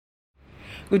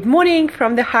Good morning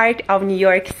from the heart of New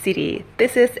York City.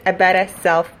 This is a Better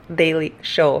Self Daily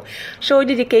Show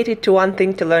dedicated to one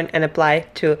thing to learn and apply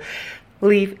to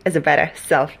live as a better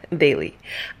self daily.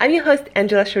 I'm your host,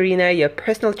 Angela Sharina, your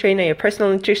personal trainer, your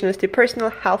personal nutritionist, your personal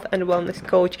health and wellness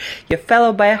coach, your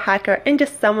fellow biohacker, and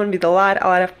just someone with a lot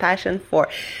of passion for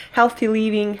healthy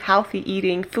living, healthy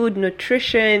eating, food,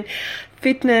 nutrition,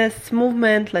 fitness,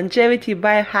 movement, longevity,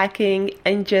 biohacking,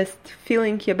 and just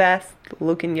feeling your best,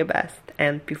 looking your best,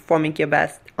 and performing your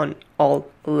best on all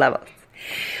levels.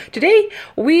 Today,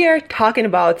 we are talking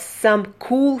about some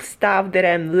cool stuff that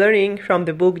I'm learning from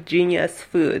the book Genius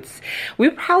Foods.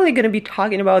 We're probably going to be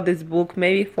talking about this book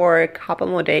maybe for a couple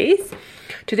more days.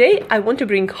 Today, I want to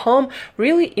bring home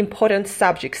really important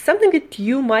subjects, something that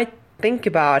you might think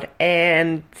about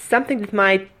and something that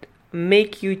might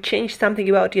make you change something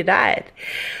about your diet.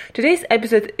 Today's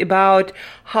episode is about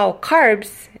how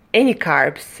carbs, any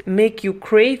carbs, make you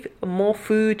crave more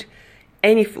food,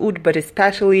 any food, but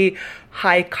especially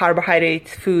high carbohydrate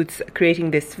foods,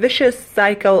 creating this vicious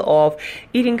cycle of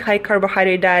eating high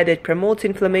carbohydrate diet that promotes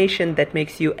inflammation, that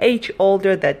makes you age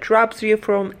older, that drops you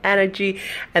from energy,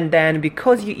 and then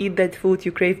because you eat that food,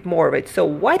 you crave more of it. So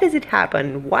why does it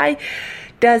happen? Why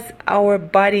does our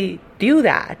body do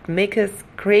that? Make us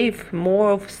crave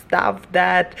more of stuff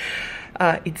that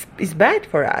is bad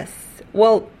for us?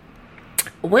 Well,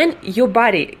 when your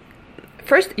body,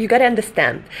 first you got to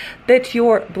understand that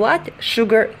your blood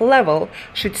sugar level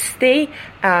should stay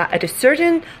at a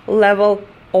certain level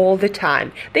all the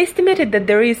time. They estimated that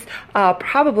there is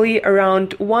probably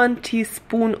around 1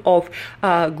 teaspoon of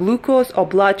glucose or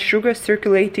blood sugar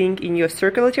circulating in your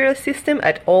circulatory system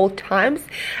at all times,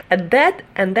 and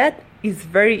that is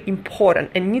very important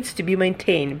and needs to be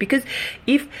maintained, because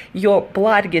if your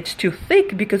blood gets too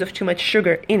thick because of too much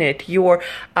sugar in it, your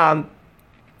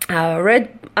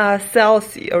red blood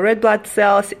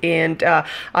cells and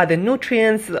other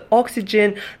nutrients, the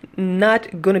oxygen,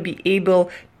 not going to be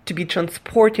able to be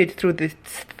transported through this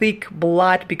thick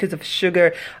blood because of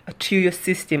sugar to your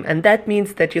system, and that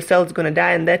means that your cell's going to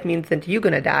die, and that means that you're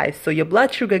going to die. So your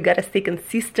blood sugar got to stay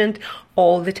consistent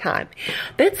all the time.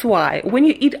 That's why when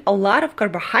you eat a lot of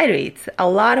carbohydrates, a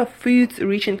lot of foods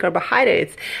rich in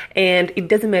carbohydrates, and it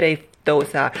doesn't matter if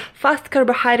those are fast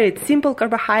carbohydrates, simple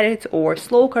carbohydrates, or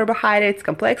slow carbohydrates,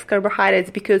 complex carbohydrates,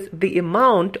 because the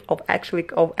amount of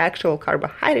actual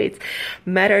carbohydrates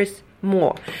matters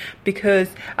more, because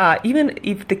even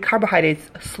if the carbohydrates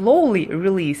slowly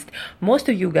released, most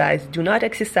of you guys do not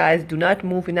exercise, do not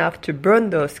move enough to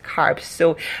burn those carbs,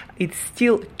 so it's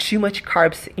still too much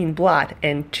carbs in blood,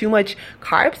 and too much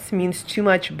carbs means too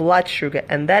much blood sugar,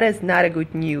 and that is not a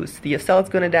good news. Your cell's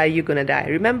gonna die, you're gonna die,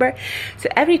 remember? So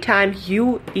every time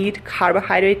you eat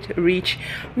carbohydrate rich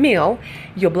meal,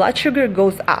 your blood sugar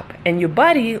goes up, and your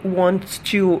body wants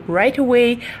to right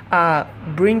away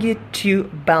bring it to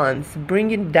balance,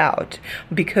 bring it down,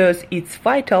 because it's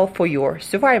vital for your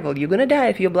survival. You're gonna die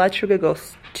if your blood sugar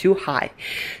goes too high.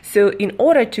 So in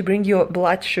order to bring your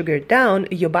blood sugar down,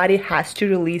 your body has to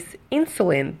release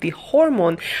insulin, the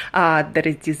hormone that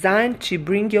is designed to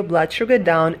bring your blood sugar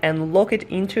down and lock it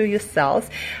into your cells,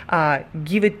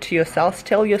 give it to your cells,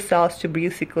 tell your cells to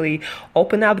basically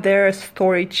open up their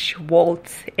storage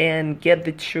vaults and get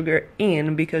the sugar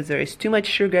in, because there is too much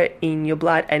sugar in your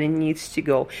blood and it needs to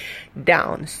go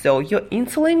down. So your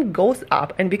insulin goes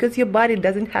up, and because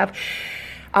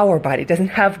our body doesn't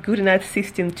have good enough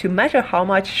system to measure how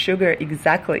much sugar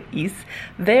exactly is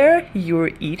there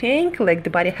you're eating, like the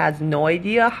body has no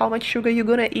idea how much sugar you're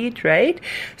gonna eat, right?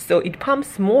 So it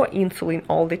pumps more insulin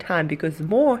all the time, because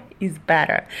more is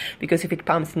better. Because if it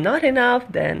pumps not enough,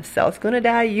 then cell's gonna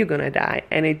die, you're gonna die.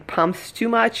 And it pumps too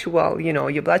much, well,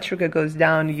 your blood sugar goes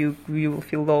down, you will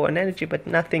feel low on energy, but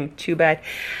nothing too bad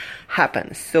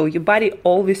happens. So your body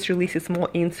always releases more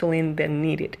insulin than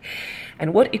needed.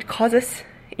 And what it causes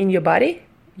in your body,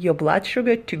 your blood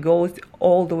sugar to go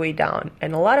all the way down,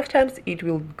 and a lot of times it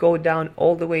will go down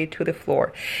all the way to the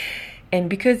floor. And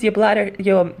because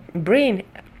your brain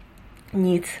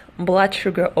needs blood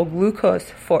sugar or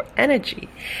glucose for energy,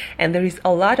 and there is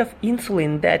a lot of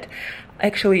insulin that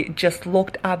actually just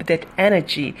locked up that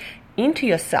energy into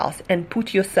your cells and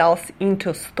put your cells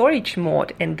into storage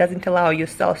mode, and doesn't allow your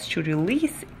cells to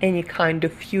release any kind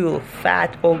of fuel,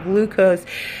 fat or glucose,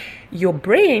 your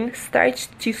brain starts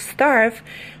to starve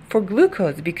for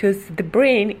glucose, because the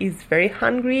brain is very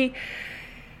hungry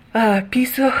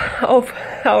piece of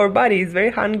our body, is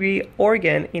very hungry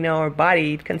organ in our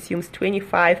body. It consumes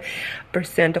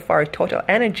 25% of our total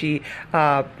energy,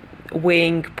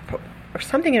 weighing or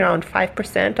something around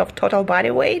 5% of total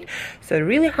body weight. So a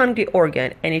really hungry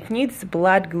organ, and it needs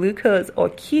blood glucose or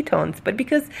ketones. But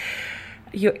because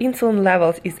your insulin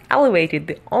levels is elevated,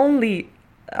 the only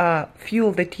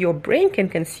fuel that your brain can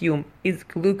consume is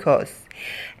glucose.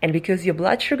 And because your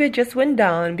blood sugar just went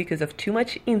down because of too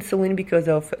much insulin, because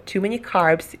of too many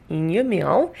carbs in your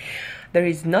meal, there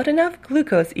is not enough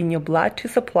glucose in your blood to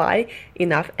supply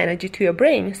enough energy to your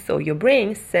brain. So your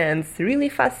brain sends really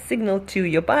fast signal to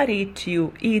your body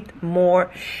to eat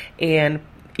more and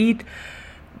eat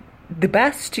the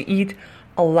best, to eat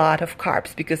a lot of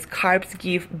carbs, because carbs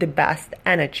give the best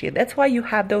energy. That's why you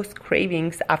have those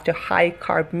cravings after high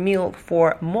carb meal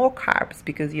for more carbs,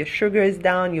 because your sugar is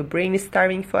down, your brain is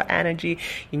starving for energy.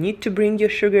 You need to bring your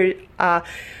sugar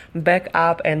back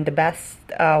up, and the best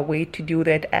way to do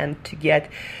that and to get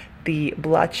the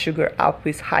blood sugar up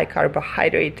with high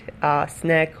carbohydrate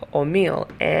snack or meal.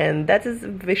 And that is a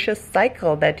vicious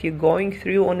cycle that you're going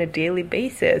through on a daily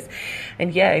basis.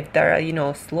 And yeah, if there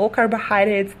are slow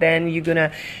carbohydrates, then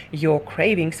your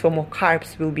cravings for more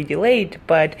carbs will be delayed,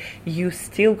 but you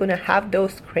still gonna have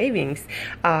those cravings.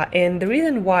 And the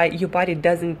reason why your body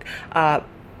doesn't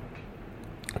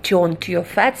turn to your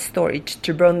fat storage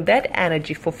to burn that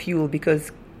energy for fuel,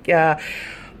 because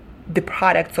the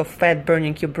products of fat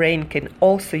burning your brain can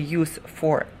also use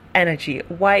for energy.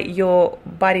 Why your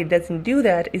body doesn't do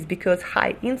that is because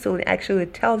high insulin actually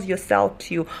tells your cell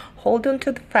to hold on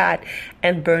to the fat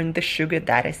and burn the sugar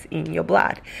that is in your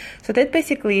blood. So that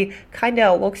basically kind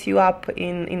of locks you up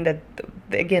in the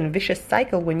again vicious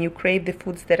cycle when you crave the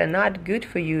foods that are not good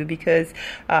for you, because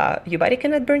your body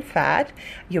cannot burn fat,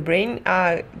 your brain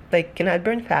cannot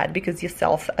burn fat because your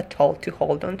cells are told to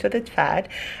hold on to that fat,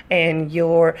 and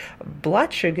your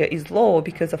blood sugar is low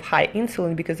because of high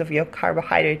insulin, because of your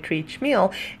carbohydrate rich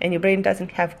meal, and your brain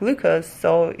doesn't have glucose.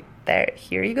 So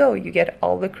here you go, you get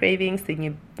all the cravings and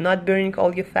you're not burning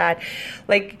all your fat.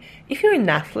 Like if you're an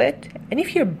athlete and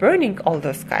if you're burning all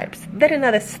those carbs, that's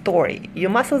another story. Your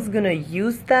muscles gonna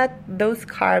use those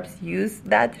carbs, use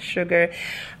that sugar,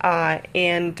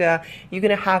 and you're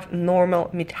gonna have normal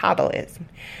metabolism.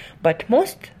 But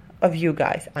most of you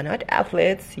guys are not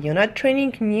athletes. You're not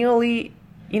training nearly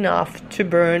enough to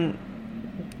burn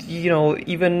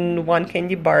even one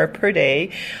candy bar per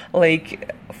day.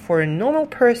 Like for a normal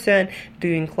person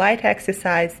doing light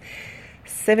exercise,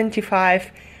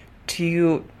 75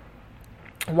 to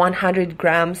 100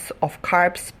 grams of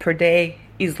carbs per day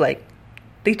is like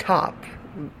the top.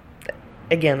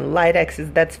 Again, light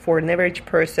exercise, that's for an average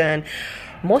person.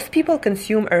 Most people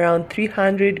consume around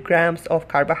 300 grams of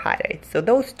carbohydrates. So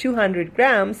those 200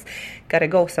 grams gotta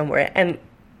go somewhere, and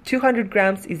 200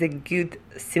 grams is a good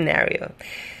scenario.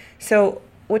 So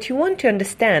what you want to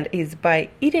understand is by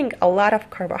eating a lot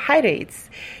of carbohydrates,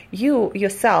 you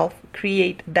yourself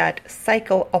create that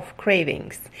cycle of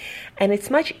cravings. And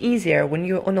it's much easier when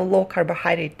you're on a low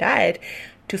carbohydrate diet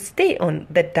to stay on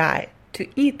that diet, to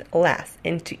eat less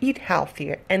and to eat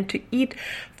healthier and to eat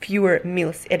fewer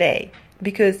meals a day.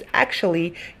 Because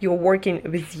actually you're working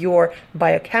with your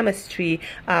biochemistry,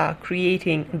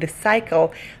 creating the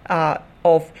cycle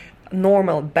of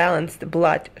normal balanced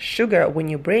blood sugar. When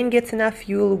your brain gets enough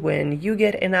fuel, when you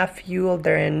get enough fuel,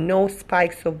 there are no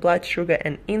spikes of blood sugar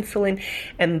and insulin,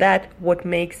 and that what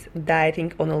makes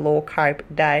dieting on a low carb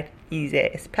diet easier,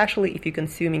 especially if you're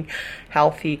consuming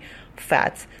healthy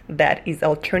fats. That is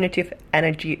alternative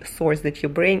energy source that your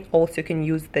brain also can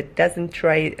use, that doesn't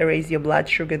raise your blood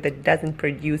sugar, that doesn't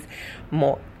produce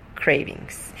more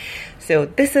cravings. So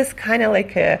this is kind of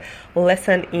like a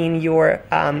lesson in your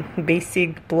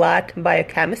basic blood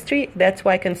biochemistry. That's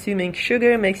why consuming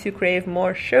sugar makes you crave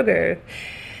more sugar.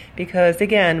 Because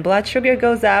again, blood sugar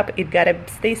goes up, it gotta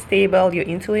stay stable. Your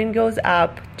insulin goes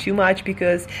up too much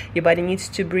because your body needs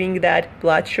to bring that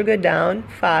blood sugar down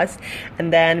fast.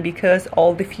 And then because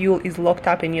all the fuel is locked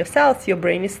up in your cells, your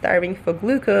brain is starving for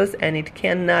glucose and it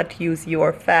cannot use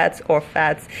your fats or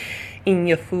fats in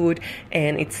your food,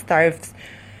 and it starves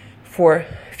for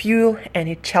fuel, and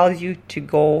it tells you to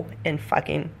go and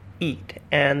fucking eat.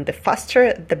 And the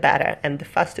faster the better, and the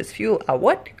fastest fuel are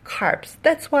what? Carbs.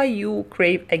 That's why you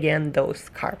crave again those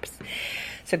carbs.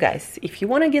 So guys, if you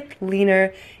want to get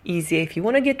leaner easier, if you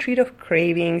want to get rid of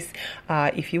cravings,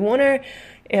 if you want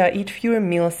to eat fewer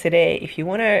meals a day, if you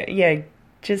want to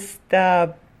just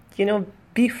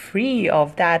be free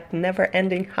of that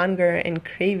never-ending hunger and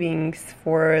cravings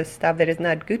for stuff that is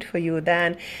not good for you,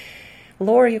 then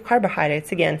lower your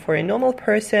carbohydrates. Again, for a normal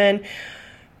person,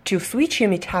 to switch your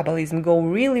metabolism, go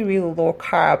really, really low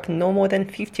carb, no more than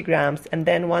 50 grams. And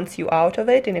then once you're out of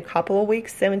it, in a couple of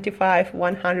weeks, 75,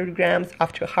 100 grams.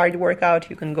 After a hard workout,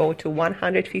 you can go to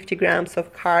 150 grams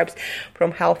of carbs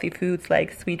from healthy foods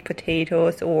like sweet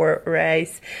potatoes or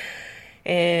rice.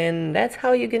 And that's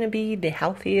how you're going to be the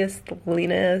healthiest,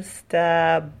 leanest,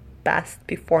 best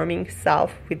performing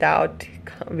self without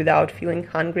feeling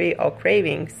hungry or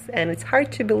cravings. And it's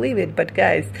hard to believe it, but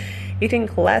guys, eating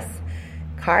less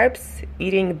carbs,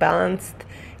 eating balanced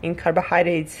in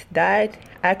carbohydrates diet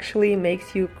actually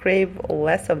makes you crave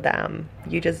less of them.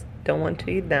 You just don't want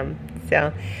to eat them.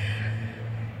 So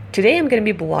today I'm going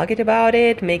to be blogging about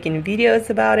it, making videos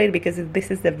about it, because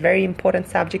this is a very important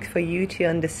subject for you to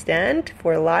understand,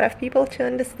 for a lot of people to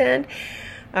understand.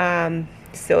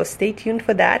 So stay tuned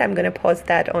for that. I'm going to post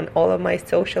that on all of my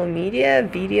social media,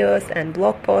 videos and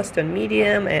blog posts on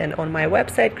Medium and on my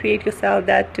website,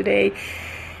 createyourself.today.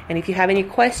 And if you have any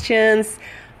questions,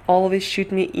 always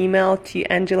shoot me email to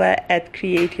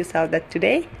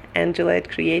Angela@createyourself.today,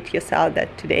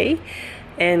 Angela@createyourself.today.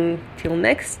 And till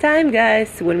next time,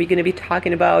 guys, when we're going to be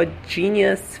talking about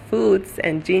genius foods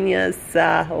and genius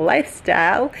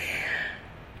lifestyle,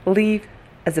 live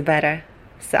as a better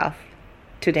self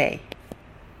today.